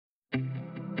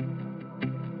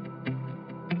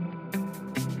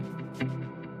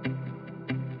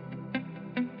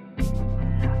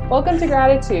Welcome to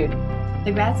Gratitude,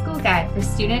 the grad school guide for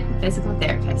student physical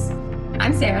therapists.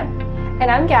 I'm Sarah.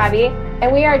 And I'm Gabby,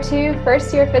 and we are two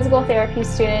first-year physical therapy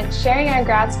students sharing our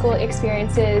grad school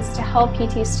experiences to help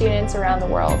PT students around the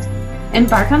world.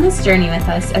 Embark on this journey with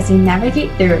us as we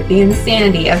navigate through the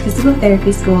insanity of physical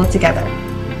therapy school together.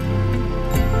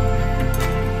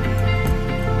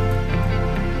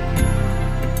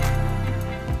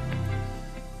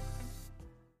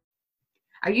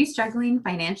 Are you struggling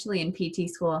financially in PT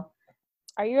school?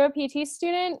 Are you a PT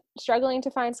student struggling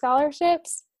to find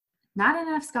scholarships? Not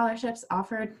enough scholarships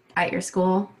offered at your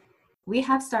school? We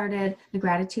have started the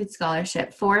Gratitude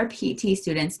Scholarship for PT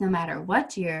students, no matter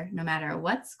what year, no matter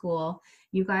what school.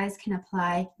 You guys can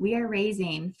apply. We are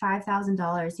raising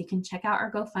 $5,000. You can check out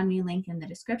our GoFundMe link in the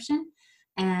description,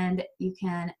 and you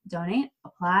can donate,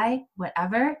 apply,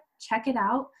 whatever. Check it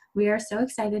out. We are so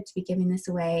excited to be giving this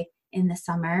away in the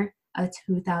summer of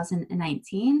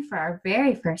 2019 for our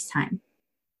very first time.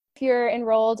 If you're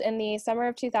enrolled in the summer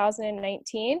of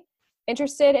 2019,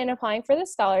 interested in applying for the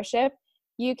scholarship,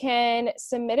 you can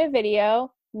submit a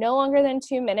video no longer than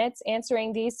 2 minutes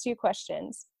answering these two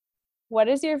questions. What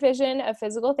is your vision of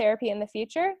physical therapy in the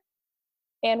future?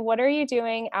 And what are you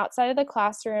doing outside of the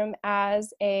classroom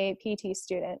as a PT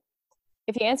student?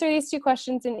 If you answer these two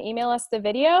questions and email us the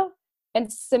video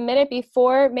and submit it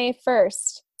before May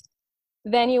 1st,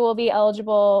 then you will be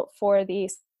eligible for the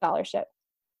scholarship.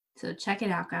 So check it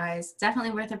out, guys.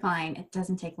 Definitely worth applying. It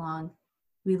doesn't take long.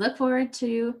 We look forward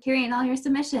to hearing all your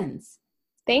submissions.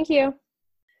 Thank you.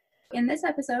 In this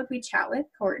episode, we chat with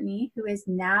Courtney, who is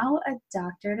now a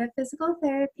doctorate of physical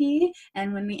therapy.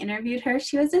 And when we interviewed her,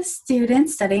 she was a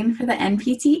student studying for the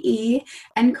NPTE.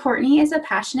 And Courtney is a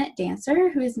passionate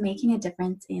dancer who is making a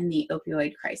difference in the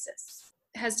opioid crisis.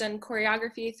 Has done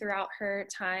choreography throughout her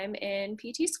time in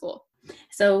PT school.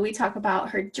 So we talk about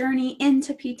her journey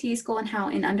into PT school and how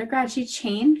in undergrad she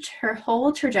changed her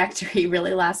whole trajectory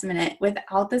really last minute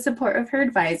without the support of her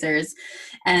advisors,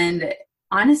 and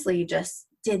honestly just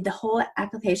did the whole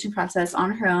application process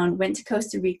on her own, went to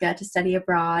Costa Rica to study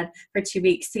abroad for 2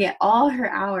 weeks to get all her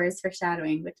hours for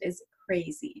shadowing, which is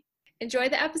crazy. Enjoy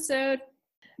the episode.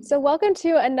 So welcome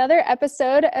to another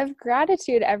episode of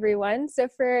Gratitude, everyone. So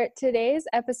for today's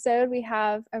episode, we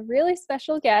have a really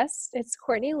special guest. It's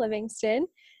Courtney Livingston,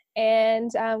 and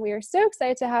we are so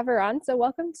excited to have her on. So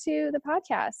welcome to the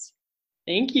podcast.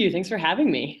 Thank you. Thanks for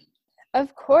having me.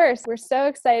 Of course. We're so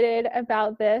excited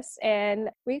about this.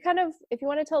 And if you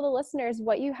want to tell the listeners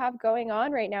what you have going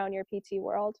on right now in your PT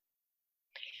world.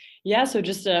 Yeah, so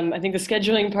just I think the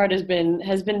scheduling part has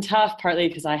been tough, partly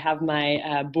because I have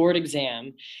my board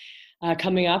exam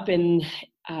coming up in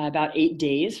about 8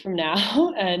 days from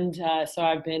now, and so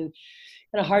I've been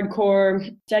kind of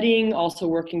hardcore studying, also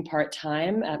working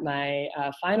part-time at my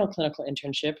final clinical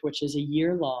internship, which is a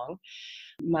year long.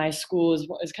 My school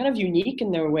is kind of unique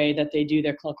in their way that they do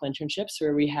their clinical internships,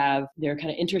 where they're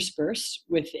kind of interspersed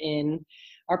within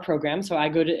our program. So I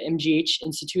go to MGH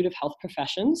Institute of Health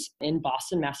Professions in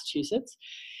Boston, Massachusetts.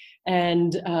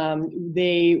 And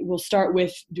they will start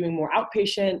with doing more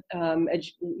outpatient,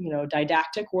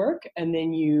 didactic work. And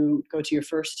then you go to your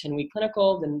first 10-week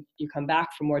clinical, then you come back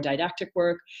for more didactic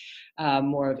work,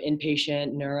 more of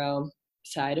inpatient neuro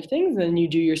side of things. Then you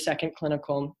do your second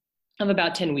clinical of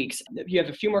about 10 weeks. You have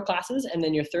a few more classes, and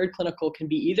then your third clinical can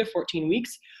be either 14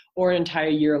 weeks or an entire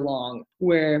year long,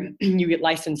 where you get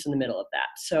licensed in the middle of that.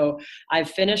 So I've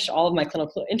finished all of my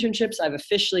clinical internships. I've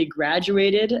officially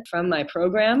graduated from my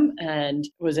program, and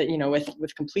was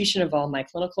with completion of all my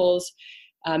clinicals,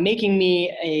 making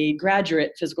me a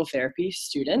graduate physical therapy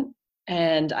student.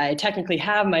 And I technically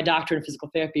have my doctorate in physical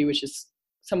therapy, which is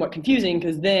somewhat confusing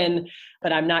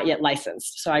but I'm not yet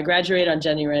licensed. So I graduated on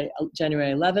January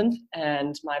 11th,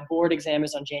 and my board exam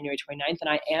is on January 29th, and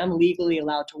I am legally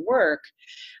allowed to work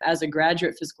as a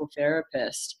graduate physical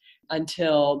therapist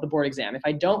until the board exam. If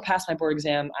I don't pass my board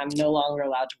exam, I'm no longer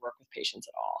allowed to work with patients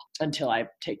at all until I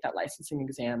take that licensing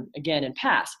exam again and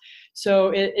pass. So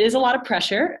it is a lot of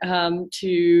pressure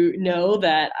to know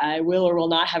that I will or will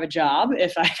not have a job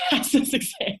if I pass this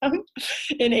exam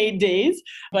in 8 days.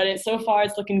 But so far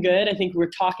it's looking good. I think we're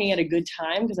talking at a good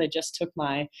time because I just took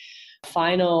my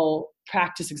final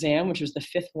practice exam, which was the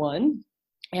 5th one.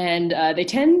 And they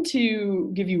tend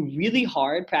to give you really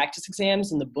hard practice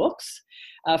exams in the books.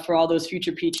 For all those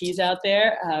future PTs out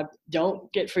there,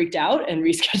 don't get freaked out and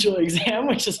reschedule an exam,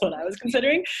 which is what I was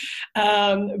considering.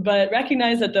 But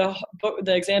recognize that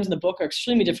the exams in the book are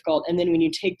extremely difficult. And then when you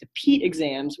take the PEAT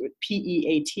exams, with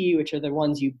PEAT, which are the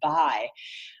ones you buy,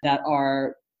 that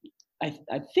are,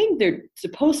 I think they're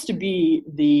supposed to be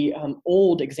the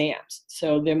old exams.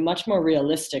 So they're much more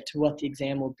realistic to what the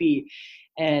exam will be.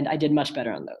 and I did much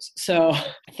better on those. So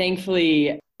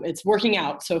thankfully, it's working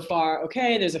out so far.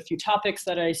 Okay, there's a few topics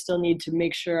that I still need to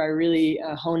make sure I really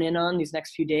hone in on these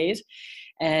next few days.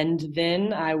 And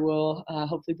then I will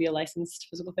hopefully be a licensed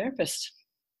physical therapist.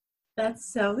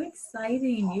 That's so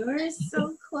exciting. You are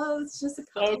so close, just a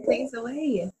couple days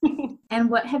away. And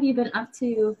what have you been up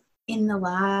to in the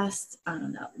last,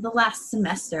 the last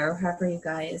semester, or however you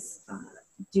guys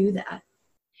do that?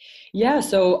 Yeah,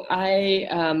 so I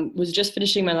was just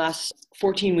finishing my last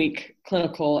 14-week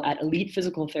clinical at Elite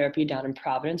Physical Therapy down in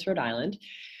Providence, Rhode Island,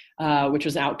 which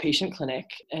was an outpatient clinic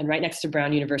and right next to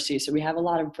Brown University. So we have a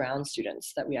lot of Brown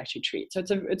students that we actually treat. So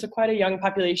it's a quite a young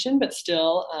population, but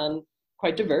still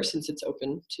quite diverse since it's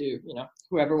open to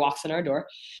whoever walks in our door.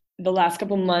 The last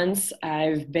couple months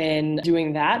I've been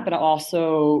doing that, but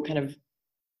also kind of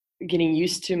getting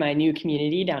used to my new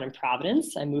community down in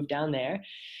Providence. I moved down there.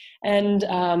 And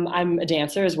I'm a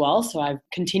dancer as well, so I've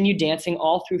continued dancing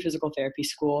all through physical therapy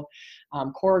school,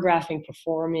 choreographing,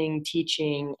 performing,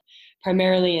 teaching,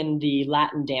 primarily in the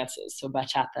Latin dances, so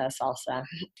bachata, salsa,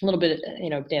 a little bit,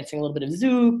 dancing a little bit of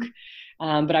zouk,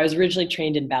 but I was originally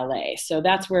trained in ballet. So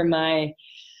that's where my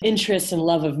interest and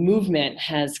love of movement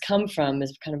has come from,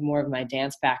 is kind of more of my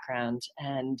dance background.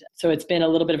 And so it's been a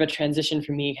little bit of a transition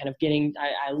for me, kind of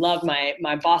I love my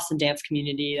Boston dance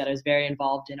community that I was very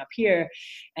involved in up here,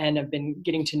 and I've been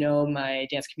getting to know my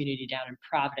dance community down in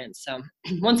Providence. So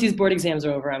once these board exams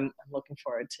are over, I'm looking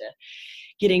forward to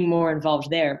getting more involved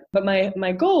there. But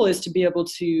my goal is to be able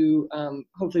to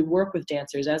hopefully work with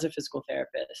dancers as a physical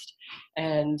therapist.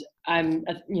 And I'm,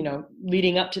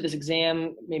 leading up to this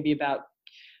exam, maybe about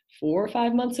 4 or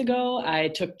 5 months ago, I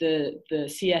took the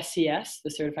CSCS,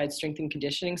 the Certified Strength and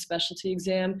Conditioning Specialty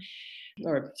exam,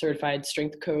 or Certified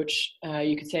Strength Coach,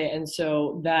 you could say. And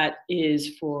so that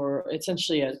is for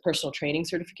essentially a personal training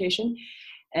certification.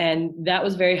 And that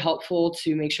was very helpful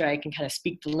to make sure I can kind of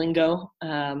speak the lingo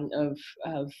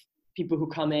of people who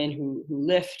come in, who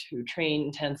lift, who train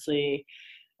intensely,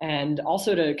 and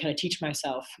also to kind of teach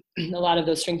myself a lot of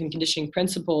those strength and conditioning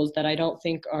principles that I don't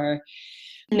think are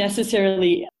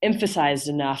necessarily emphasized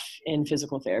enough in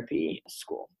physical therapy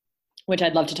school, which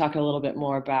I'd love to talk a little bit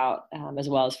more about, as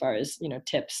well, as far as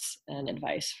tips and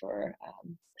advice for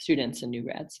students and new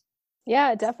grads.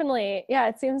 Yeah, definitely. Yeah,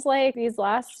 it seems like these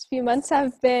last few months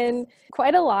have been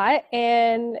quite a lot,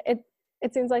 and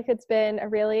it seems like it's been a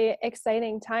really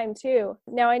exciting time too.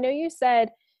 Now, I know you said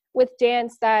with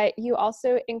dance that you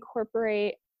also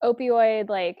incorporate opioid,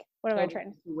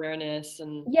 awareness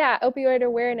and opioid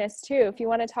awareness too. If you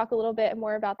want to talk a little bit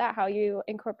more about that, how you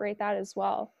incorporate that as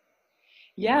well.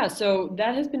 Yeah, so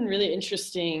that has been really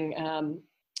interesting.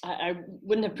 I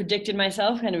wouldn't have predicted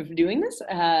myself kind of doing this,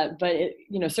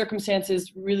 but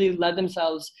circumstances really led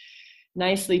themselves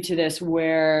nicely to this,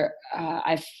 where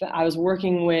I was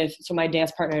working with my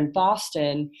dance partner in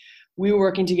Boston. We were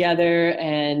working together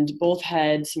and both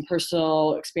had some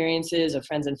personal experiences of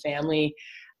friends and family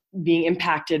being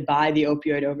impacted by the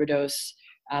opioid overdose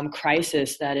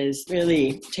crisis that is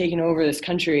really taking over this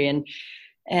country.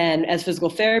 And as physical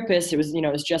therapists, it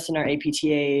was just in our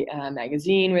APTA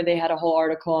magazine where they had a whole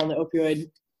article on the opioid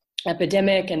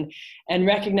epidemic, and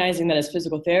recognizing that as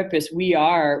physical therapists, we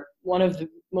are one of the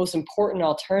most important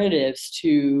alternatives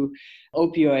to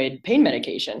opioid pain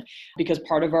medication, because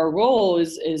part of our role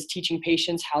is teaching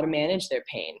patients how to manage their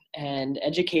pain and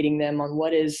educating them on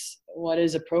what is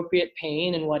appropriate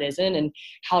pain and what isn't, and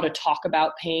how to talk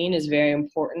about pain is very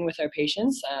important with our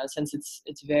patients, since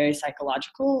it's very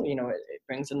psychological. It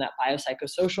brings in that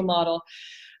biopsychosocial model,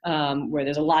 where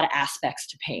there's a lot of aspects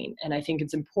to pain. And I think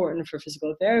it's important for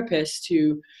physical therapists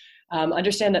to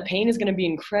understand that pain is going to be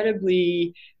an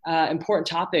incredibly important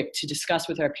topic to discuss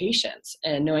with our patients,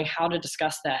 and knowing how to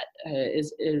discuss that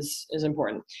is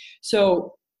important.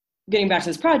 So getting back to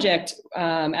this project,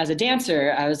 as a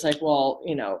dancer, I was like, well,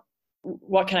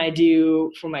 what can I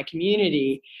do for my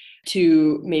community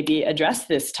to maybe address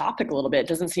this topic a little bit? It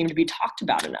doesn't seem to be talked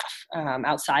about enough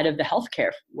outside of the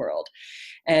healthcare world.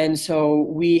 And so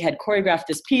we had choreographed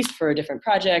this piece for a different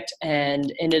project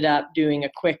and ended up doing a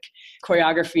quick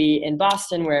choreography in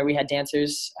Boston, where we had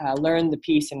dancers learn the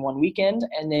piece in one weekend.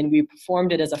 And then we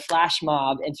performed it as a flash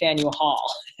mob in Faneuil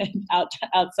Hall,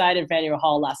 outside in Faneuil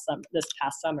Hall this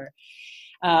past summer,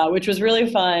 which was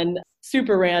really fun,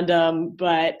 super random,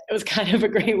 but it was kind of a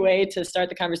great way to start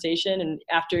the conversation. And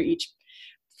after each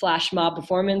flash mob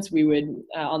performance, we would,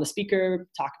 on the speaker,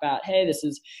 talk about, hey,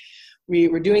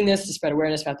 we're doing this to spread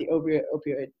awareness about the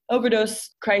opioid overdose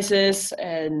crisis,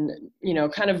 and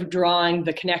kind of drawing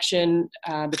the connection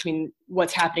between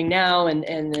what's happening now and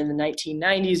in the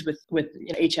 1990s with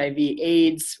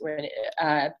HIV/AIDS, when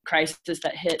crisis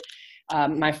that hit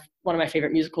one of my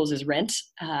favorite musicals is Rent,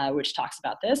 which talks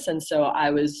about this. And so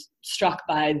I was struck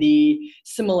by the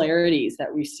similarities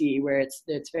that we see, where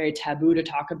it's very taboo to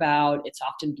talk about. It's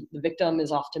often, the victim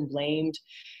is often blamed.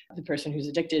 The person who's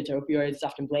addicted to opioids is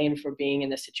often blamed for being in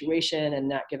this situation and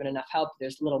not given enough help.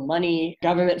 There's little money,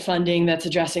 government funding that's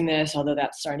addressing this, although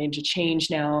that's starting to change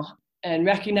now. And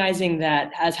recognizing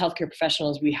that as healthcare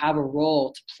professionals, we have a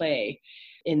role to play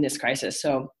in this crisis.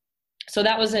 So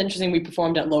that was interesting. We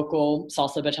performed at local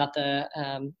salsa bachata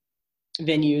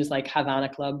venues like Havana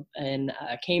Club in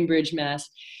Cambridge, Mass.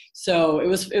 So it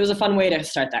was a fun way to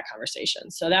start that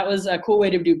conversation. So that was a cool way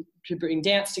to bring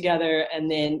dance together, and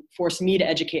then force me to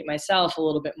educate myself a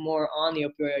little bit more on the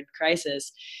opioid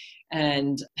crisis,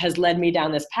 and has led me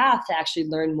down this path to actually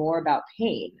learn more about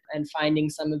pain and finding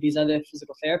some of these other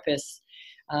physical therapists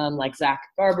like Zach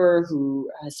Barber, who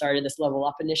has started this Level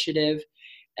Up initiative,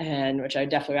 and which I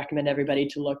definitely recommend everybody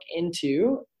to look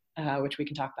into, which we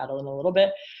can talk about in a little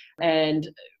bit, and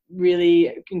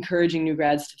really encouraging new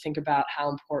grads to think about how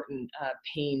important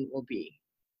pain will be.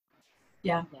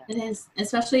 Yeah, it is,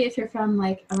 especially if you're from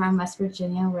like around West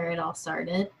Virginia where it all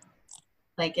started.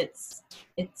 Like it's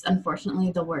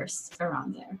unfortunately the worst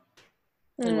around there.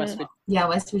 In West Virginia. Yeah,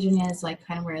 West Virginia is like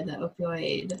kind of where the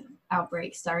opioid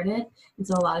outbreak started. And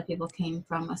so a lot of people came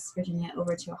from West Virginia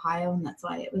over to Ohio, and that's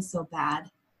why it was so bad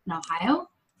in Ohio.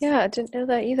 Yeah, I didn't know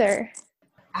that either.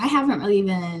 I haven't really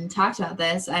even talked about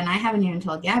this, and I haven't even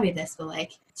told Gabby this, but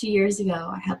like 2 years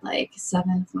ago, I had like 7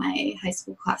 of my high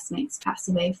school classmates pass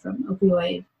away from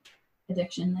opioid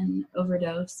addiction and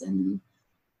overdose, and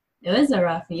it was a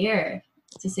rough year,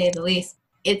 to say the least.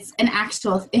 It's an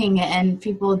actual thing, and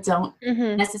people don't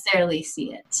necessarily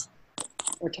see it.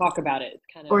 Or talk about it.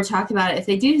 Or talk about it if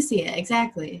they do see it,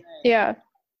 exactly. Yeah.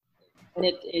 And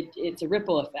it's a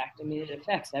ripple effect. I mean, it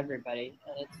affects everybody,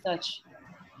 and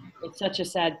it's such a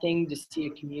sad thing to see a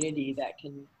community that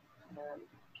can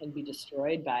be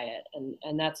destroyed by it.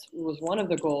 And that's was one of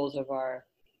the goals of our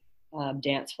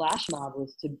dance flash mob,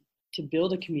 was to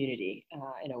build a community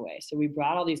in a way. So we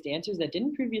brought all these dancers that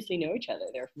didn't previously know each other.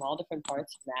 They're from all different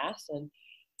parts of Mass,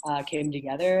 and came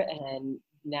together, and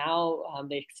now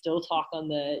they still talk on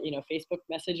the Facebook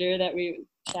Messenger that we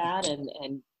chat,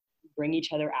 and bring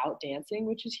each other out dancing,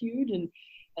 which is huge. And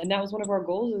that was one of our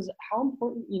goals, is how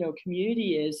important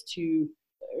community is to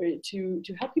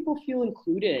help people feel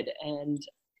included and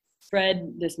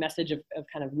spread this message of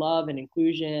kind of love and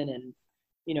inclusion and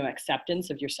acceptance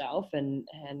of yourself, and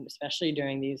especially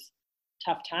during these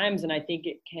tough times. And I think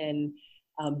it can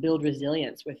build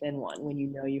resilience within one when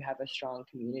you have a strong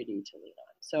community to lean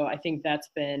on. So I think that's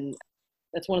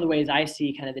one of the ways I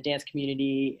see kind of the dance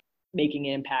community making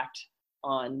an impact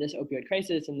on this opioid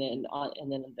crisis, and then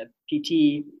the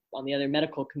PT on the other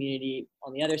medical community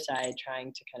on the other side,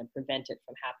 trying to kind of prevent it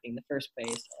from happening in the first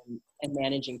place, and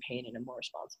managing pain in a more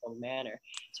responsible manner.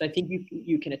 So I think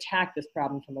you can attack this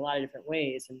problem from a lot of different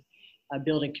ways, and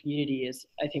building community is,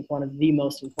 I think, one of the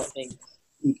most important things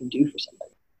you can do for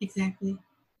somebody. Exactly.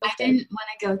 I didn't want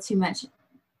to go too much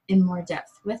in more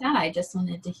depth with that. I just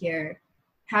wanted to hear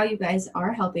how you guys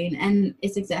are helping, and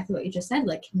it's exactly what you just said,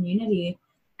 like community.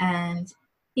 And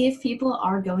if people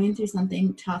are going through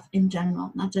something tough in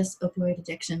general, not just opioid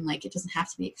addiction, like it doesn't have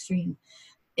to be extreme,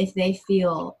 if they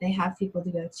feel they have people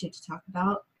to go to talk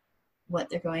about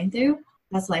what they're going through,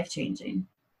 that's life-changing.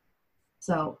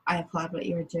 So I applaud what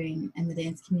you were doing in the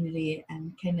dance community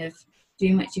and kind of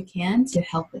doing what you can to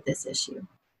help with this issue.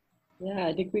 Yeah,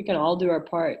 I think we can all do our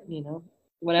part,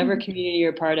 whatever community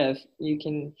you're part of,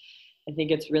 I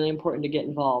think it's really important to get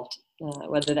involved,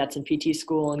 whether that's in PT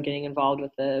school and getting involved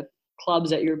with the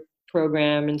clubs at your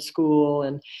program in school,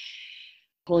 and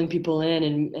pulling people in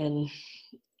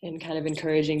and kind of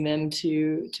encouraging them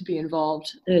to be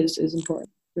involved is important,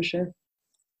 for sure.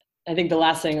 I think the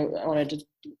last thing I wanted to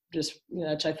just,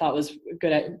 which I thought was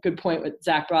a good point what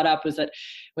Zach brought up, was that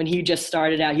when he just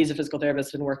started out, he's a physical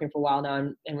therapist, been working for a while now,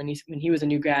 and when he was a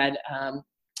new grad,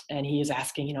 and he is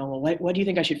asking, well, what do you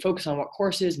think I should focus on? What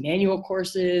courses, manual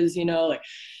courses, like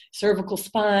cervical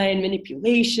spine,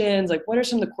 manipulations, like what are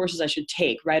some of the courses I should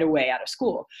take right away out of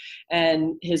school?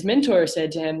 And his mentor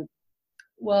said to him,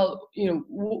 well,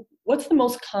 what's the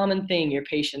most common thing your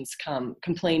patients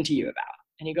complain to you about?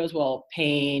 And he goes, well,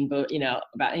 pain, but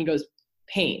and he goes,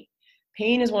 pain.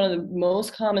 Pain is one of the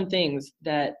most common things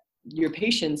that your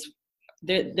patients,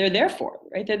 they're there for,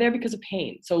 right? They're there because of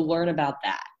pain. So learn about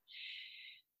that.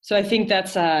 So I think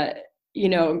that's,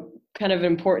 kind of an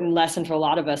important lesson for a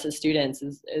lot of us as students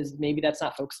is maybe that's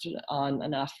not focused on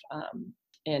enough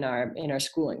in our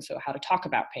schooling. So how to talk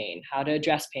about pain, how to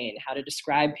address pain, how to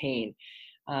describe pain,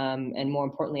 and more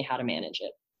importantly, how to manage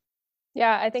it.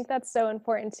 Yeah, I think that's so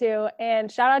important too.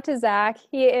 And shout out to Zach.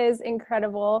 He is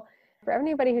incredible. For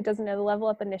anybody who doesn't know, the Level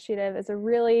Up Initiative is a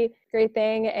really great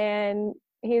thing. And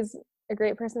he's a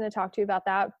great person to talk to about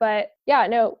that. But yeah,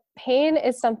 no, pain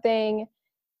is something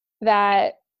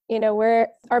that, where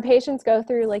our patients go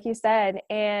through, like you said,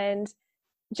 and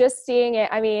just seeing it.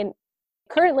 I mean,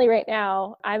 currently right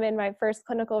now, I'm in my first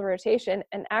clinical rotation,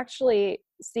 and actually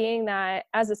seeing that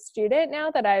as a student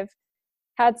now that I've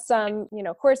had some,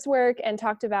 coursework and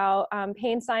talked about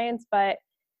pain science, but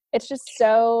it's just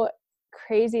so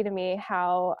crazy to me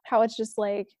how it's just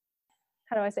like,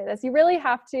 how do I say this? You really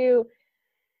have to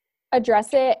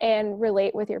address it and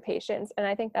relate with your patients. And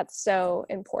I think that's so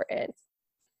important.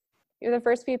 The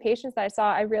first few patients that I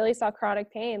saw, I really saw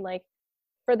chronic pain like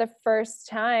for the first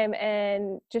time.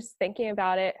 And just thinking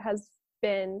about it has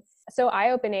been so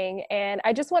eye-opening. And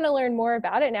I just want to learn more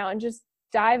about it now and just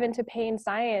dive into pain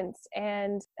science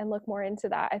and look more into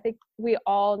that. I think we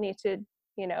all need to,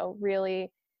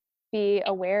 really be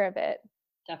aware of it.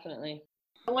 Definitely.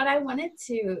 What I wanted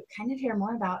to kind of hear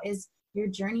more about is your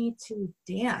journey to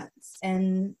dance.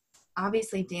 And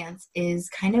obviously dance is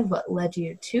kind of what led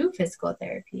you to physical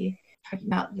therapy. Talking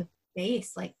about the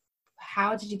base, like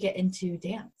how did you get into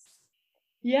dance?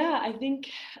 Yeah, I think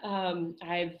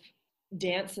I've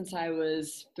danced since I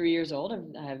was 3 years old.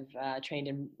 I've trained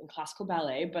in classical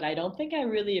ballet, but I don't think I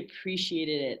really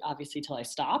appreciated it, obviously, till I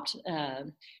stopped.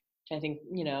 Which I think,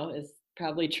 is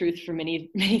probably truth for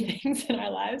many, many things in our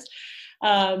lives.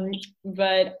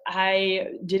 But I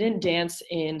didn't dance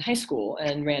in high school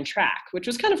and ran track, which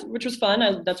was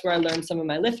fun. That's where I learned some of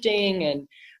my lifting and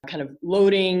kind of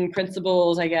loading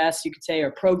principles, I guess you could say,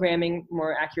 or programming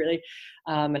more accurately,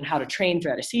 and how to train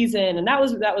throughout a season. And that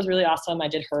was really awesome. I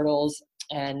did hurdles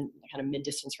and kind of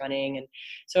mid-distance running. And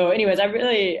so anyways, I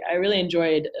really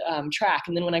enjoyed track.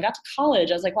 And then when I got to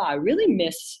college, I was like, wow, I really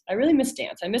miss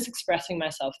dance. I miss expressing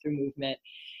myself through movement.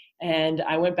 And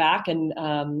I went back and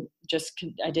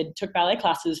took ballet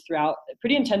classes throughout,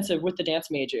 pretty intensive with the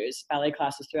dance majors, ballet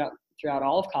classes throughout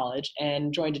all of college,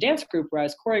 and joined a dance group where I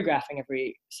was choreographing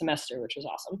every semester, which was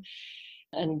awesome,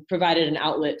 and provided an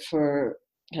outlet for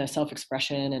kind of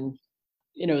self-expression. And,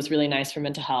 it was really nice for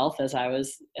mental health as a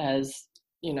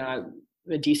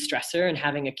de-stressor and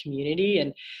having a community.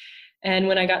 And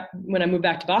when I moved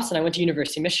back to Boston, I went to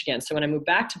University of Michigan. So when I moved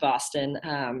back to Boston,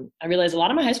 I realized a lot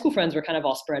of my high school friends were kind of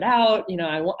all spread out.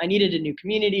 I needed a new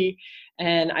community,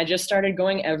 and I just started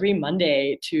going every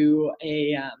Monday to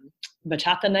a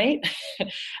bachata night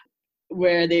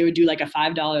where they would do like a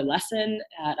 $5 lesson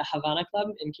at a Havana club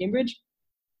in Cambridge.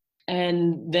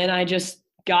 And then I just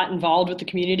got involved with the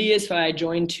community. So I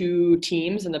joined 2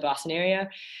 teams in the Boston area.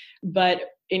 But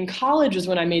in college was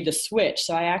when I made the switch.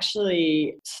 So I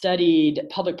actually studied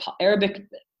Arabic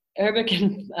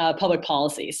and public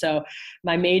policy. So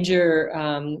my major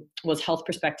was health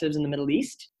perspectives in the Middle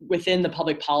East within the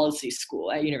public policy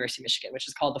school at University of Michigan, which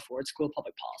is called the Ford School of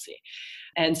Public Policy.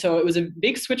 And so it was a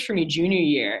big switch for me junior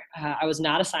year. I was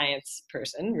not a science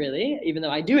person, really, even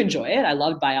though I do enjoy it. I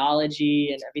loved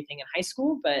biology and everything in high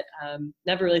school, but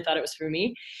never really thought it was for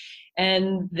me.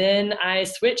 And then I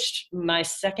switched my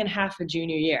second half of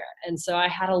junior year. And so I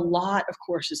had a lot of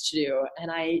courses to do.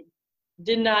 And I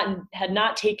had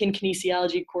not taken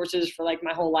kinesiology courses for like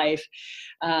my whole life,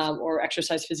 or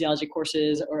exercise physiology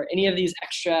courses or any of these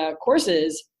extra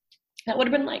courses that would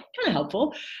have been like kind of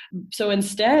helpful. So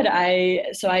instead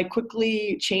I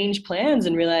quickly changed plans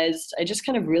and I just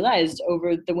kind of realized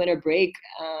over the winter break,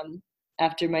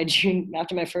 after my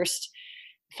first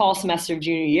fall semester of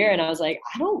junior year. And I was like,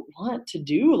 I don't want to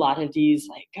do a lot of these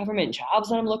like government jobs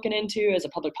that I'm looking into as a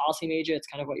public policy major. It's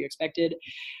kind of what you expected.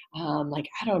 I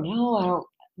don't know.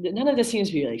 None of this seems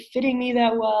to be really fitting me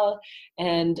that well.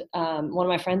 And one of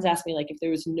my friends asked me, like, if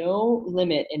there was no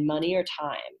limit in money or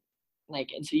time,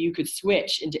 and so you could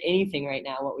switch into anything right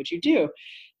now, what would you do?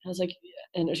 I was like,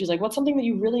 and she's like, what's something that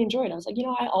you really enjoyed? I was like,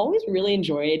 I always really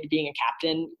enjoyed being a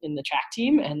captain in the track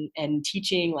team and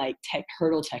teaching like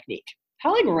hurdle technique.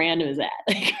 How like random is that?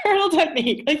 Like hurdle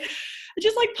technique. Like it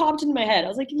just like popped into my head. I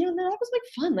was like, that was like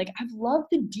fun. Like I've loved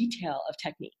the detail of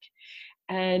technique.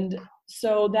 And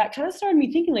so that kind of started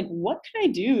me thinking, like, what can I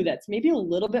do that's maybe a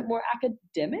little bit more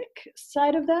academic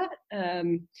side of that?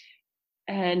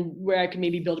 And where I could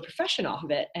maybe build a profession off of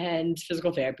it. And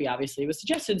physical therapy obviously was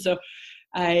suggested. So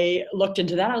I looked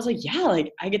into that. I was like, yeah,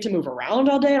 like I get to move around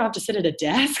all day. I don't have to sit at a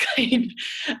desk.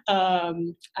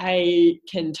 I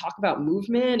can talk about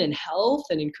movement and health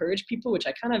and encourage people, which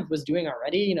I kind of was doing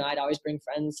already. I'd always bring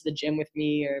friends to the gym with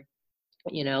me or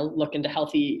look into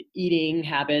healthy eating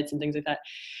habits and things like that.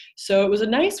 So it was a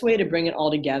nice way to bring it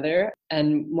all together.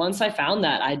 And once I found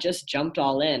that, I just jumped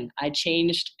all in. I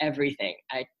changed everything.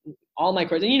 All my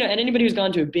courses, and anybody who's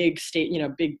gone to a big state,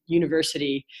 big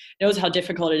university knows how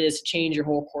difficult it is to change your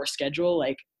whole course schedule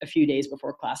like a few days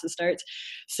before classes starts.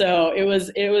 So it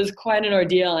was quite an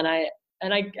ordeal. And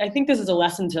I think this is a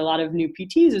lesson to a lot of new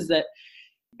PTs, is that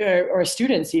or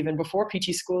students even before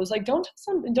PT school, is like, don't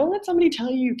let somebody tell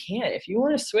you can't. If you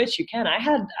want to switch, you can.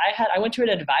 I went to an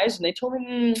advisor and they told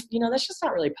me, that's just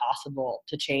not really possible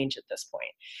to change at this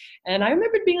point. And I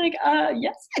remember being like,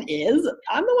 yes, it is.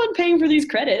 I'm the one paying for these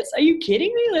credits. Are you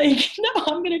kidding me? Like, no,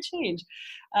 I'm going to change.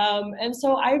 And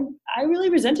so I really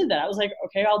resented that. I was like,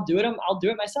 okay, I'll do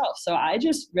it myself. So I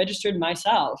just registered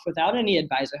myself without any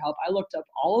advisor help. I looked up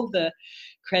all of the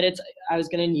credits I was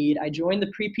going to need. I joined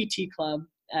the pre-PT club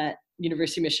at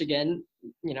University of Michigan,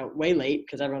 way late,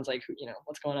 because everyone's like,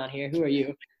 what's going on here? Who are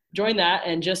you? Joined that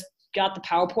and just got the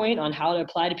PowerPoint on how to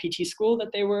apply to PT school that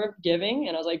they were giving.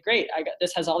 And I was like, great,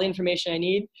 this has all the information I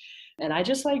need. And I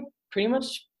just pretty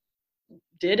much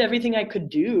did everything I could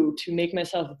do to make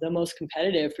myself the most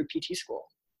competitive for PT school.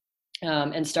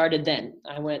 And started then.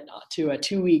 I went to a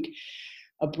 2-week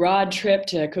abroad trip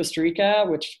to Costa Rica,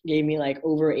 which gave me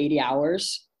over 80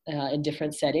 hours in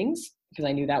different settings, because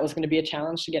I knew that was going to be a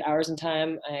challenge to get hours in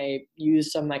time. I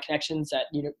used some of my connections at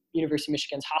University of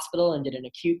Michigan's hospital and did an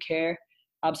acute care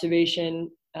observation,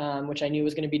 which I knew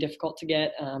was going to be difficult to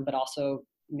get, but also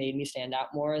made me stand out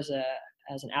more as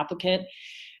an applicant.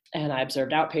 And I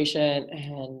observed outpatient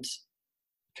and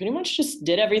pretty much just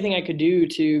did everything I could do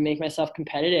to make myself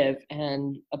competitive,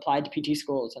 and applied to PT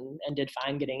schools and did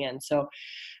fine getting in. So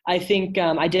I think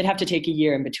I did have to take a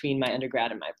year in between my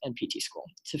undergrad and PT school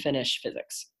to finish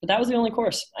physics. But that was the only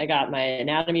course. I got my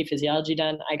anatomy, physiology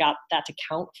done. I got that to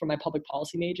count for my public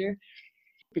policy major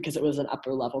because it was an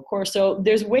upper level course. So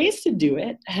there's ways to do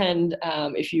it. And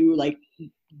if you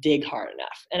dig hard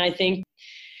enough. And I think,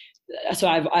 so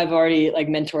I've already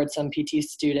mentored some PT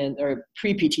students or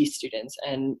pre-PT students,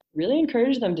 and really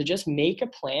encourage them to just make a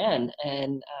plan,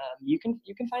 and you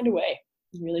can find a way.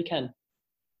 You really can.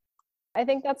 I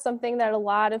think that's something that a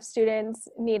lot of students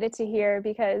needed to hear,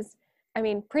 because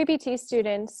pre-PT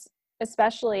students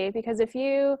especially, because if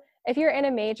you're in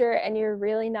a major and you're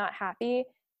really not happy,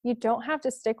 you don't have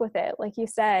to stick with it, like you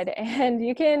said, and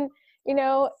you can,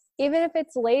 even if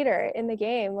it's later in the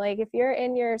game, if you're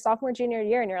in your sophomore, junior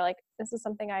year and you're like, this is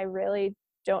something I really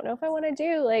don't know if I want to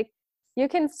do, you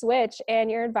can switch, and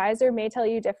your advisor may tell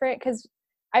you different. Because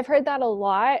I've heard that a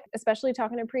lot, especially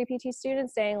talking to pre-PT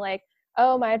students, saying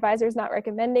oh, my advisor's not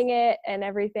recommending it and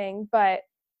everything. But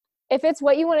if it's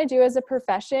what you want to do as a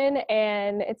profession,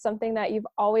 and it's something that you've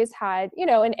always had,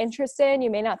 an interest in,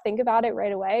 you may not think about it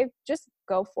right away, just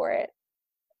go for it.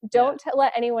 Don't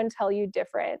let anyone tell you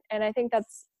different. And I think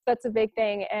that's a big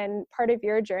thing and part of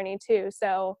your journey too.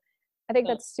 So I think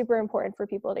that's super important for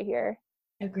people to hear.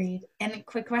 Agreed. And a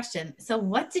quick question. So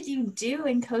what did you do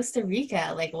in Costa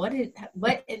Rica?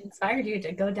 What inspired you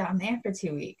to go down there for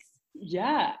 2 weeks?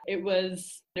 Yeah, it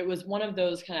was one of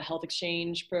those kind of health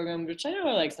exchange programs, which I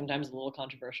know sometimes a little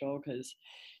controversial, because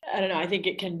I don't know, I think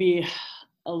it can be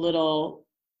a little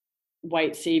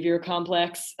white savior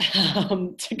complex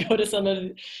to go to some of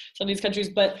these countries.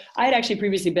 But I had actually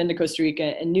previously been to Costa Rica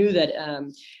and knew that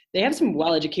they have some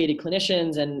well-educated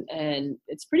clinicians, and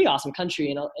it's a pretty awesome country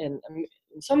in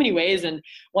so many ways, and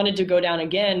wanted to go down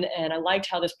again. And I liked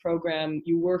how this program,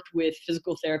 you worked with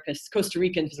physical therapists, Costa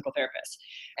Rican physical therapists,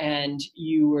 and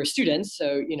you were students.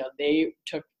 So, they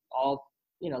took all,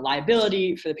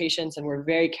 liability for the patients, and were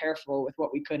very careful with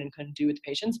what we could and couldn't do with the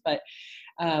patients. But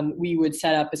we would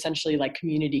set up essentially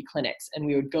community clinics, and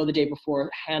we would go the day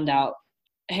before, hand out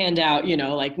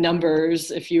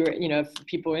numbers if if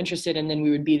people were interested, and then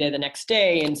we would be there the next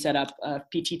day and set up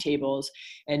PT tables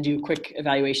and do quick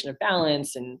evaluation of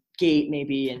balance and gait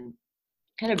maybe, and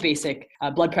kind of basic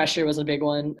blood pressure was a big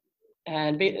one,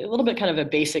 and a little bit kind of a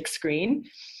basic screen.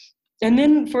 And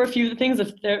then for a few of the things,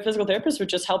 the physical therapists would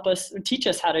just teach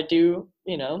us how to do,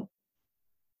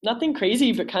 nothing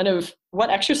crazy, but kind of what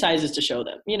exercises to show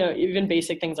them, even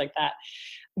basic things like that.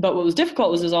 But what was difficult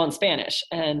was it was all in Spanish.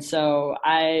 And so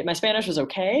my Spanish was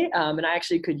okay. And I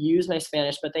actually could use my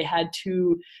Spanish, but they had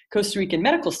 2 Costa Rican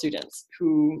medical students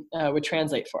who would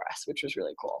translate for us, which was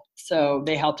really cool. So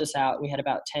they helped us out. We had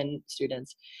about 10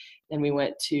 students, and we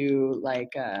went to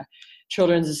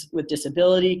Children's with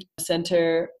Disability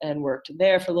Center and worked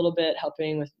there for a little bit,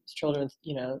 helping with children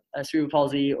with, cerebral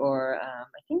palsy, or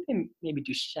I think maybe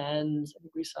Duchenne's. I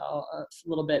think we saw a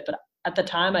little bit, but at the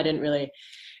time, I didn't really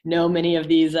know many of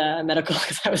these medical,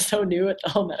 because I was so new at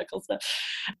the whole medical stuff.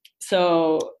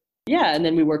 So yeah, and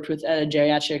then we worked with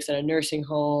geriatrics at a nursing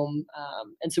home.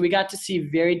 And so we got to see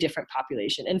very different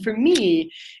population. And for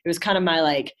me, it was kind of my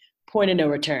like point of no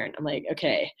return. I'm like,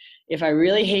 okay, if I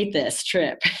really hate this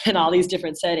trip and all these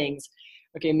different settings,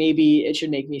 okay, maybe it should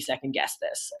make me second guess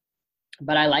this.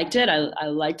 But I liked it. I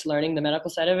liked learning the medical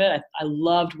side of it. I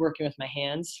loved working with my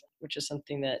hands, which is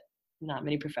something that not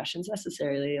many professions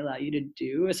necessarily allow you to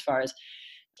do as far as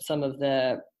some of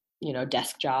the,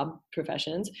 desk job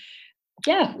professions.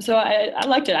 Yeah, so I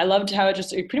liked it. I loved how it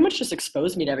pretty much just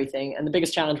exposed me to everything. And the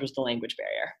biggest challenge was the language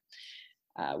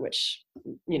barrier, which,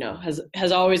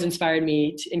 has always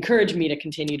encouraged me to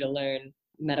continue to learn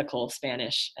medical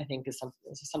Spanish. I think is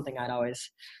something I'd always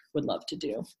would love to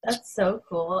do. That's so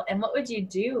cool. And what would you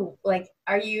do? Like,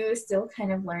 are you still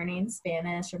kind of learning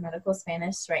Spanish or medical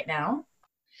Spanish right now?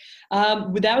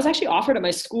 That was actually offered at my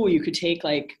school. You could take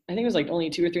I think it was only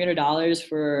 $200 or $300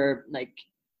 for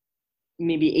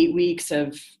maybe 8 weeks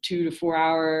of 2 to 4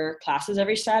 hour classes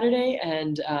every Saturday,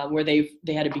 and where they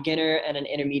had a beginner and an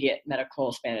intermediate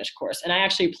medical Spanish course. And I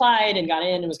actually applied and got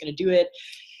in and was going to do it,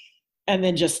 and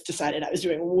then just decided I was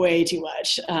doing way too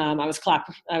much. I was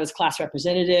class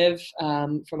representative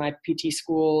for my PT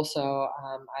school, so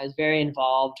I was very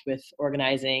involved with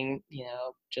organizing,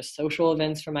 just social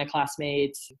events for my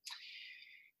classmates.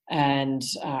 And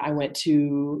I went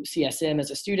to CSM as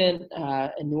a student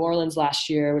in New Orleans last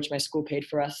year, which my school paid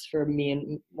for me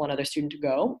and one other student to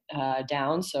go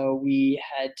down. So we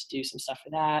had to do some stuff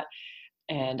for that.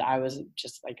 And I was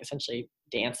just essentially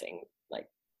dancing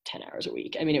 10 hours a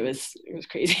week. I mean, it was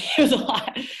crazy. It was a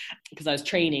lot because I was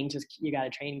training. You got to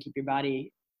train and keep your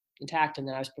body intact. And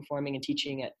then I was performing and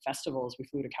teaching at festivals. We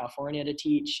flew to California to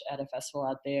teach at a festival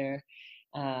out there.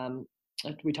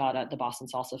 We taught at the Boston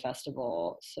Salsa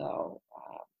Festival, so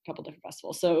a couple different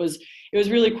festivals. So it was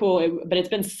really cool. But it's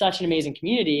been such an amazing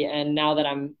community. And now that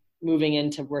I'm moving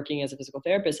into working as a physical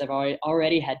therapist, I've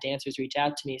already had dancers reach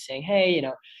out to me saying, "Hey,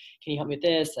 can you help me with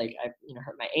this? I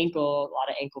hurt my ankle. A lot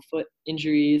of ankle foot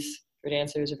injuries for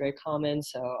dancers are very common.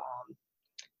 So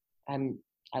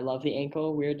I love the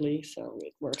ankle weirdly, so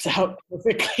it works out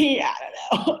perfectly. I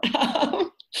don't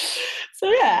know." So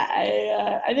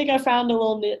yeah, I think I found a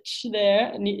little niche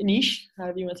there, niche,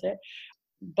 however you want to say it.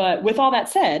 But with all that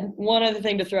said, one other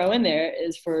thing to throw in there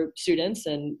is for students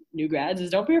and new grads is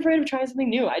don't be afraid of trying something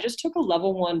new. I just took a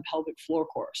level 1 pelvic floor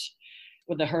course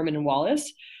with the Herman and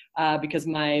Wallace because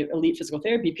my elite physical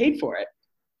therapy paid for it.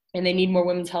 And they need more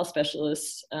women's health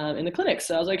specialists in the clinic.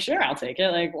 So I was like, sure, I'll take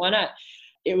it. Why not?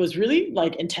 It was really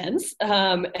intense.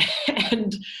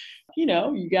 And,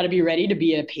 you got to be ready to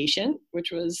be a patient,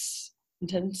 which was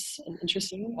intense and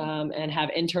interesting, and have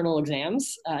internal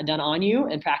exams done on you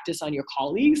and practice on your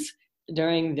colleagues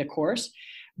during the course.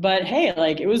 But hey,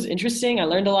 it was interesting. I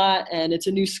learned a lot, and it's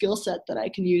a new skill set that I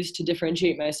can use to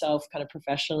differentiate myself kind of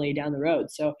professionally down the road.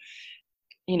 So,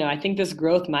 I think this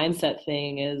growth mindset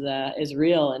thing is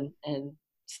real, and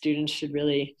students should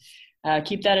really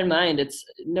keep that in mind. It's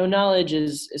no knowledge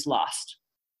is lost.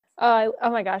 Oh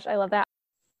my gosh, I love that.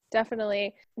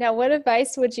 Definitely. Now, what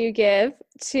advice would you give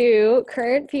to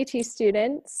current PT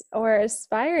students or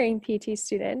aspiring PT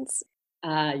students?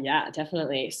 Yeah,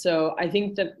 definitely. So I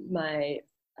think that I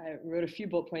wrote a few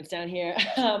bullet points down here.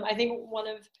 I think one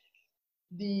of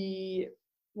the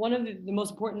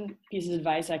most important pieces of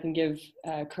advice I can give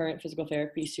current physical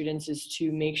therapy students is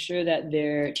to make sure that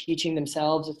they're teaching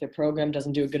themselves, if their program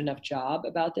doesn't do a good enough job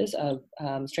about this, of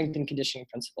strength and conditioning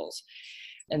principles.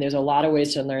 And there's a lot of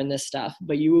ways to learn this stuff,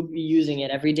 but you will be using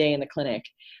it every day in the clinic.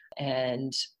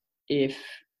 And if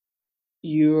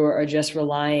you are just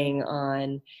relying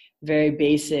on very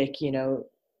basic,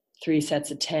 3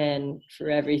 sets of 10 for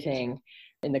everything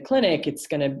in the clinic, it's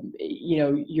going to,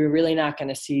 you're really not going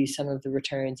to see some of the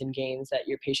returns and gains that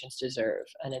your patients deserve.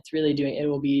 And it's really it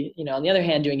will be, on the other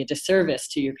hand, doing a disservice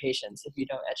to your patients if you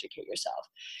don't educate yourself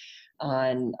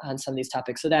on some of these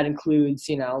topics. So that includes,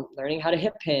 learning how to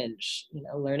hip hinge,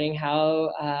 learning how,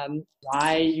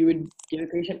 why you would give a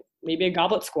patient maybe a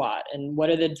goblet squat, and what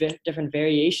are the different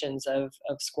variations of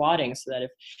squatting, so that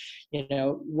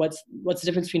if, what's the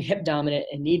difference between hip dominant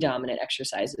and knee dominant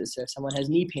exercises. So if someone has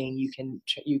knee pain, you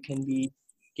can be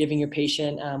giving your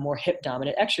patient more hip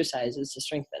dominant exercises to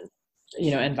strengthen.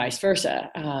 And vice versa.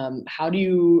 How do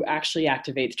you actually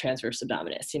activate the transverse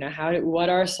abdominis? What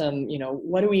are some,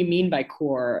 what do we mean by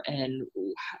core, and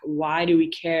why do we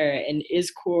care? And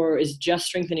is just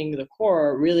strengthening the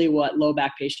core really what low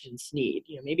back patients need?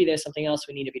 Maybe there's something else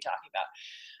we need to be talking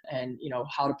about, and,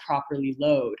 how to properly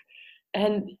load.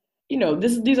 And,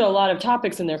 these are a lot of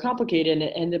topics and they're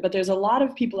complicated, but there's a lot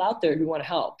of people out there who want to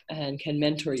help and can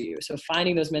mentor you. So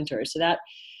finding those mentors.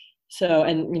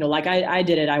 Like I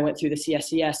did it, I went through the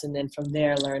CSCS, and then from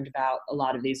there learned about a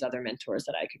lot of these other mentors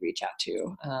that I could reach out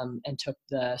to, and took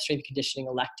the strength and conditioning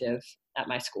elective at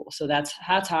my school. So that's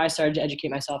how I started to educate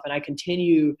myself. And I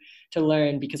continue to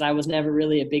learn because I was never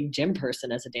really a big gym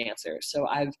person as a dancer. So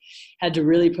I've had to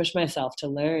really push myself to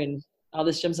learn all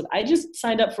this gym stuff. I just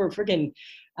signed up for a freaking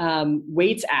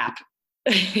weights app,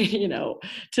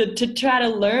 to try to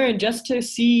learn, just to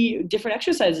see different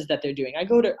exercises that they're doing. I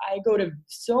go to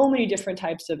so many different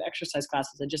types of exercise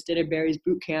classes. I just did a Barry's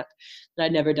boot camp that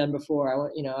I'd never done before.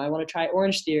 I want to try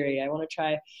Orange Theory. I want to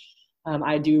try,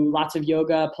 I do lots of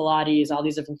yoga, Pilates, all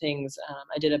these different things.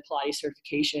 I did a Pilates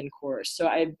certification course. So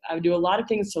I do a lot of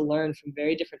things to learn from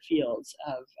very different fields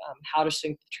of how to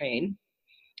strength train,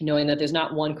 knowing that there's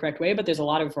not one correct way, but there's a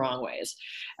lot of wrong ways.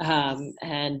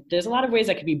 And there's a lot of ways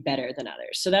that could be better than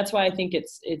others. So that's why I think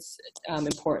it's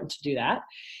important to do that.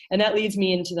 And that leads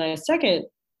me into the second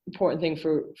important thing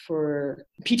for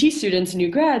PT students and new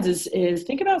grads is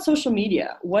think about social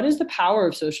media. What is the power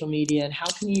of social media, and how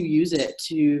can you use it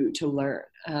to learn?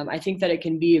 I think that it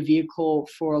can be a vehicle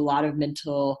for a lot of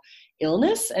mental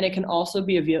illness, and it can also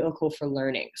be a vehicle for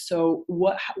learning. So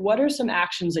what are some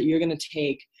actions that you're going to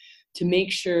take to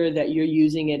make sure that you're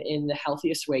using it in the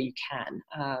healthiest way you can?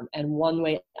 And one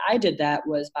way I did that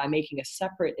was by making a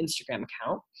separate Instagram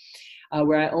account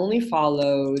where I only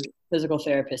followed physical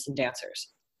therapists and dancers.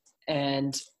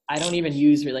 And I don't even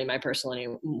use really my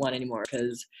personal one anymore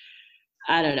because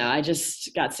I don't know, I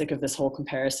just got sick of this whole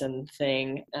comparison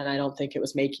thing, and I don't think it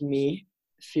was making me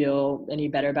feel any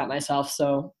better about myself.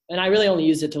 So, and I really only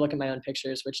used it to look at my own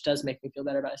pictures, which does make me feel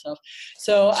better about myself.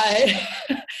 So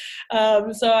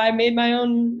I made my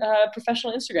own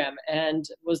professional Instagram, and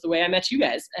was the way I met you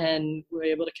guys, and were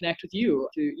able to connect with you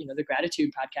through, the Gratitude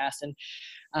podcast, and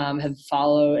have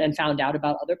followed and found out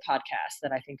about other podcasts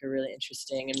that I think are really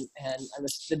interesting. And I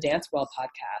listened to the Dance Well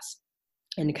podcast,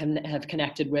 and have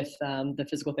connected with the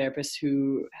physical therapist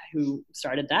who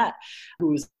started that,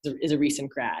 who is a recent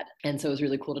grad. And so it was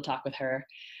really cool to talk with her,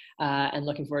 and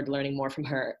looking forward to learning more from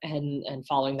her and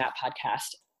following that podcast.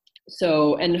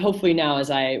 So, and hopefully now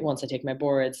once I take my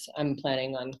boards, I'm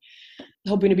planning on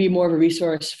hoping to be more of a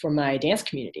resource for my dance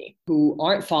community who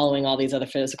aren't following all these other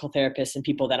physical therapists and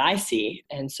people that I see.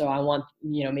 And so I want,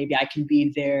 maybe I can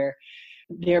be their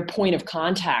point of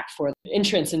contact for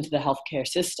entrance into the healthcare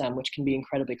system, which can be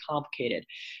incredibly complicated.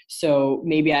 So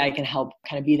maybe I can help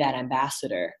kind of be that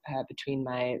ambassador between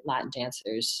my Latin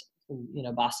dancers,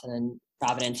 Boston and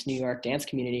Providence, New York dance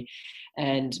community,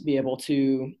 and be able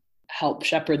to help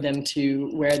shepherd them to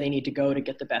where they need to go to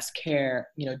get the best care,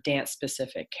 dance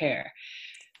specific care.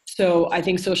 So I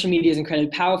think social media is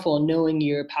incredibly powerful, and knowing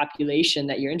your population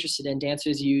that you're interested in.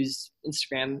 Dancers use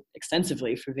Instagram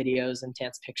extensively for videos and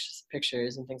dance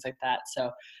pictures and things like that. So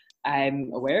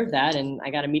I'm aware of that, and I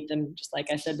got to meet them, just like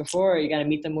I said before, you got to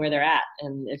meet them where they're at.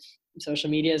 And if social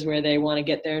media is where they want to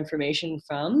get their information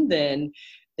from, then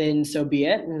so be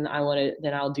it. And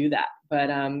then I'll do that.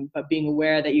 But being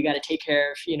aware that you got to take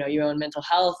care of, your own mental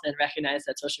health, and recognize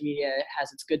that social media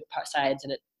has its good sides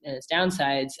and its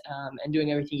downsides, and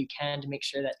doing everything you can to make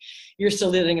sure that you're still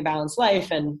living a balanced life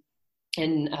and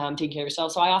taking care of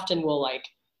yourself. So I often will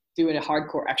do a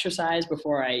hardcore exercise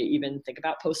before I even think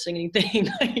about posting anything.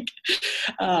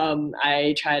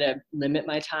 I try to limit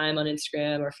my time on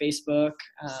Instagram or Facebook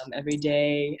every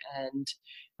day, and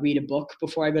read a book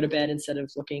before I go to bed instead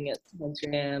of looking at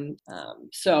Instagram.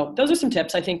 So those are some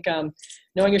tips. I think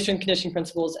knowing your strength conditioning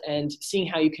principles and seeing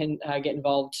how you can get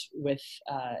involved with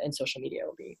in social media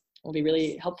will be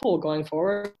really helpful going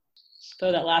forward.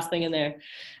 Throw that last thing in there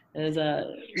is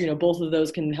both of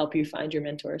those can help you find your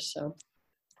mentors. So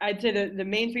I'd say the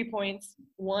main 3 points: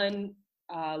 one,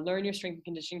 learn your strength and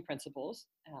conditioning principles,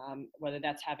 whether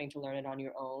that's having to learn it on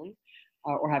your own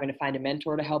or having to find a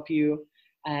mentor to help you.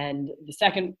 And the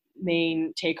second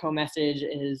main take-home message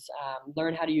is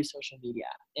learn how to use social media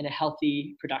in a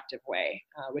healthy, productive way,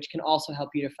 which can also help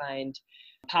you to find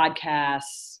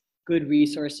podcasts, good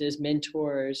resources,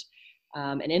 mentors,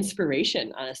 and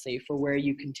inspiration, honestly, for where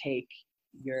you can take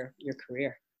your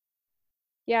career.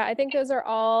 Yeah, I think those are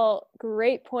all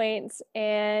great points,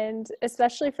 and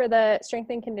especially for the strength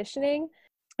and conditioning,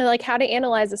 like how to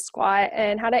analyze a squat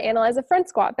and how to analyze a front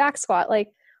squat, back squat,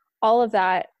 all of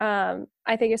that,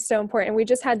 I think is so important. We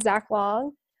just had Zach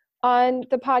Long on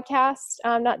the podcast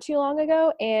not too long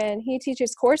ago, and he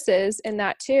teaches courses in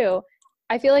that too.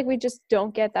 I feel like we just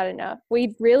don't get that enough.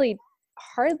 We really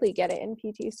hardly get it in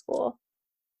PT school.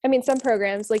 I mean, some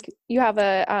programs, you have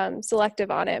a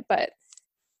selective on it, but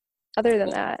other than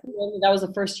that? That was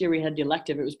the first year we had the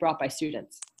elective. It was brought by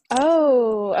students.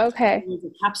 Oh, okay. It was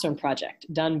a capstone project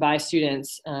done by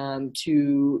students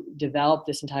to develop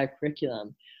this entire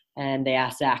curriculum, and they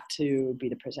asked Zach to be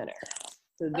the presenter.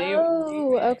 So they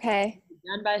okay.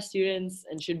 done by students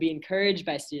and should be encouraged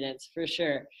by students for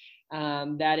sure.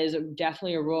 That is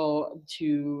definitely a role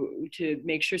to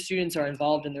make sure students are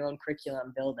involved in their own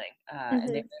curriculum building, and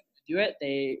they do it.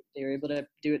 They were able to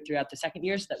do it throughout the second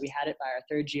year, so that we had it by our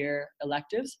third year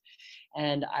electives,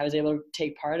 and I was able to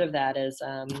take part of that as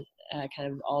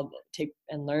kind of all take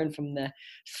and learn from the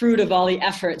fruit of all the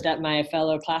effort that my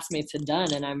fellow classmates had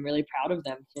done, and I'm really proud of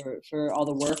them for all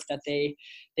the work that they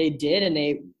did, and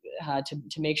they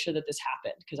to make sure that this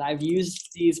happened, because I've used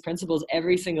these principles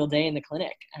every single day in the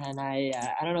clinic, and I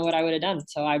don't know what I would have done.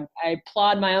 So I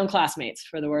applaud my own classmates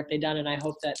for the work they've done, and I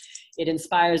hope that it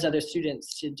inspires other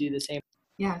students to do the same.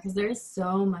 Yeah, because there is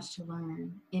so much to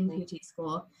learn in PT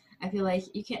school. I feel like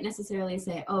you can't necessarily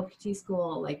say, oh, PT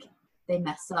school, like, they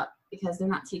mess up because they're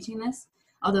not teaching this,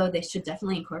 although they should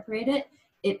definitely incorporate it.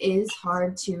 It is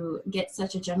hard to get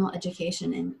such a general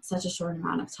education in such a short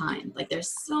amount of time. Like,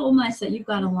 there's so much that you've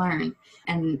got to learn,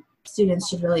 and students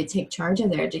should really take charge of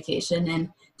their education and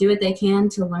do what they can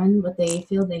to learn what they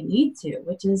feel they need to,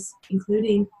 which is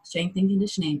including strength and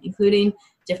conditioning, including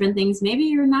different things maybe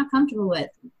you're not comfortable with,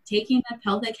 taking a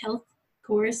pelvic health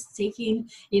course, taking,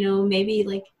 maybe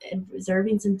like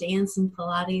observing some dance, some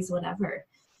Pilates, whatever.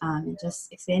 And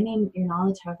just expanding your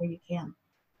knowledge however you can.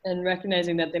 And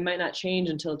recognizing that they might not change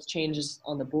until it changes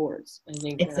on the boards. I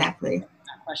think exactly.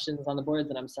 Questions on the board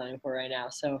that I'm studying for right now.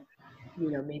 So,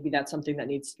 maybe that's something that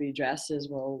needs to be addressed is,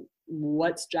 well,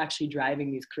 what's actually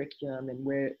driving these curriculum, and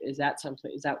where is that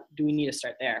do we need to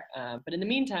start there? But in the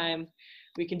meantime,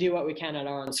 we can do what we can at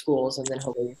our own schools, and then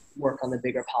hopefully work on the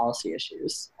bigger policy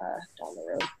issues down the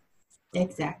road.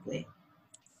 Exactly.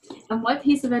 And what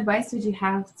piece of advice would you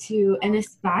have to an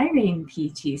aspiring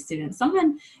PT student,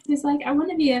 someone who's like, I want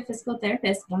to be a physical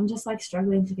therapist, but I'm just like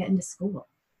struggling to get into school?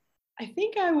 I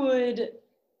think I would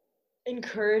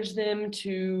encourage them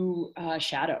to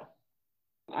shadow.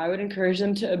 I would encourage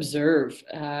them to observe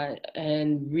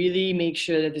and really make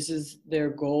sure that this is their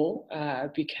goal,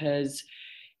 because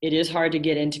it is hard to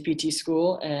get into PT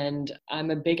school. And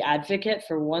I'm a big advocate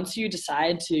for, once you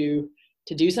decide to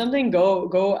do something,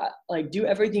 go like do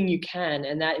everything you can.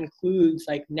 And that includes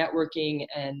like networking,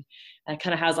 and that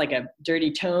kind of has like a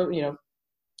dirty tone,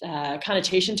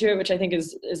 connotation to it, which I think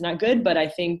is not good. But I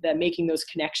think that making those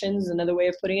connections is another way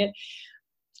of putting it,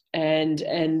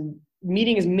 and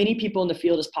meeting as many people in the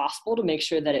field as possible to make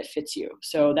sure that it fits you.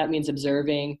 So that means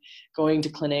observing, going to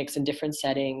clinics in different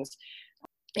settings,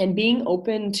 and being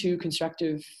open to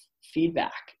constructive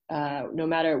feedback, no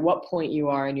matter what point you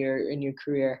are in your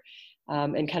career.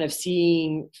 And kind of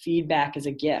seeing feedback as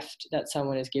a gift that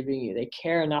someone is giving you. They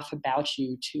care enough about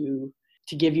you to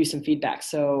give you some feedback.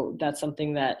 So that's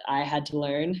something that I had to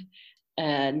learn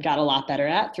and got a lot better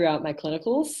at throughout my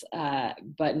clinicals.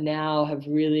 But now I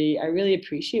really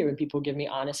appreciate when people give me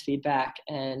honest feedback.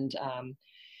 And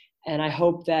I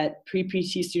hope that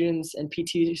pre-PT students and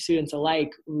PT students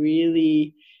alike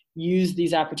really use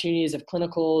these opportunities of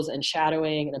clinicals and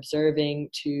shadowing and observing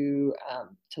to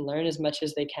learn as much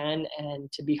as they can, and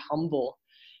to be humble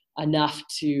enough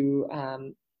to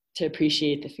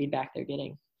appreciate the feedback they're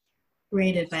getting.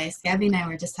 Great advice. Gabby and I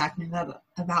were just talking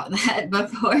about that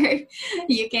before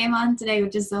you came on today,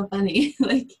 which is so funny.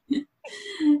 Like,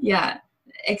 yeah,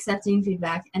 accepting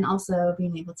feedback and also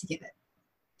being able to give it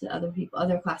to other people,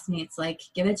 other classmates. Like,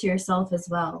 give it to yourself as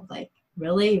well. Like,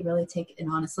 really take an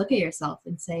honest look at yourself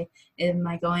and say, am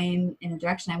I going in a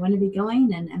direction I want to be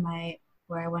going, and am I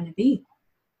where I want to be?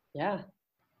 Yeah.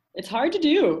 It's hard to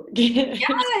do. Yeah,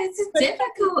 it's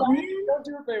difficult, man. I don't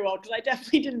do it very well, because I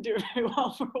definitely didn't do it very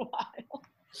well for a while.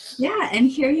 Yeah, and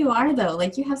here you are, though.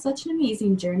 Like, you have such an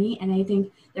amazing journey, and I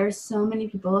think there are so many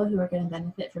people who are going to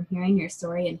benefit from hearing your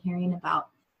story and hearing about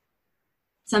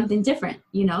something different.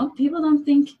 People don't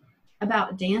think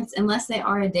about dance unless they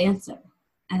are a dancer.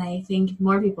 And I think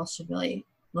more people should really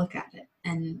look at it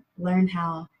and learn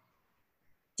how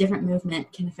different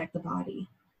movement can affect the body.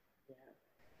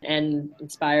 Yeah. And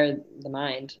inspire the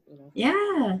mind.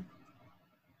 Yeah,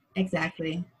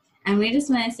 exactly. And we just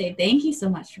want to say thank you so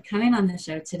much for coming on the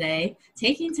show today,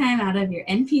 taking time out of your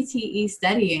NPTE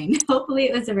studying. Hopefully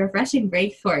it was a refreshing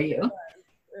break for you.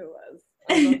 It was.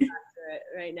 I'm going back to it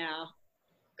right now.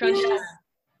 Crunch time.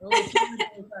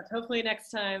 Hopefully next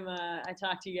time I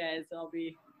talk to you guys, I'll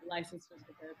be licensed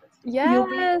physical therapist.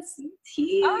 Yes.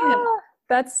 Oh,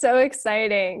 That's so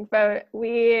exciting. But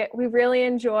we really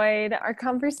enjoyed our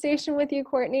conversation with you,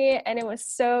 Courtney, and it was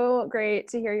so great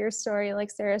to hear your story,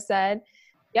 like Sarah said.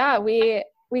 Yeah, we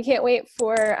can't wait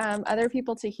for other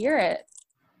people to hear it.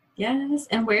 Yes.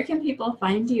 And where can people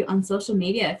find you on social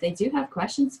media if they do have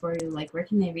questions for you? Like, where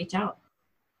can they reach out?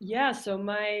 Yeah, so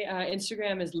my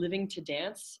Instagram is Living to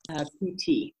Dance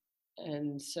PT.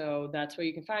 And so that's where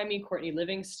you can find me, Courtney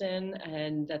Livingston,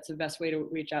 and that's the best way to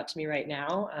reach out to me right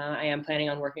now. I am planning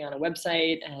on working on a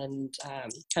website and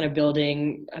kind of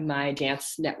building my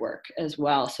dance network as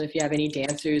well. So if you have any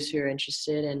dancers who are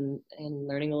interested in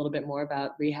learning a little bit more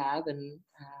about rehab and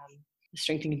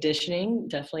strength and conditioning,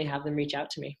 definitely have them reach out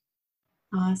to me.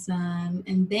 Awesome.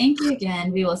 And thank you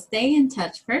again. We will stay in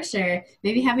touch for sure.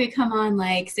 Maybe have you come on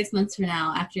like 6 months from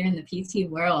now after you're in the PT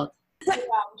world. Yeah,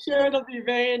 I'm sure it'll be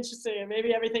very interesting, and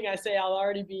maybe everything I say I'll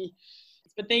already be.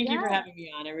 But thank you for having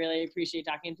me on. I really appreciate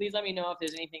talking. And please let me know if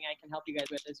there's anything I can help you guys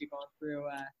with as you're going through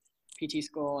PT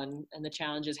school and the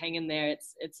challenges. Hang in there.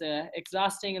 It's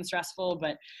exhausting and stressful,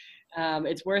 but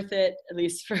it's worth it, at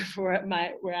least for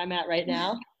where I'm at right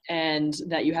now, and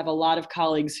that you have a lot of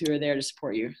colleagues who are there to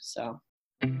support you. So.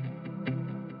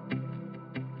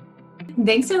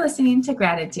 Thanks for listening to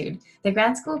Gratitude, the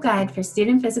grad school guide for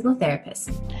student physical therapists.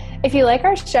 If you like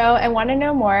our show and want to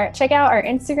know more, check out our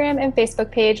Instagram and Facebook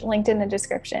page linked in the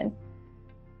description.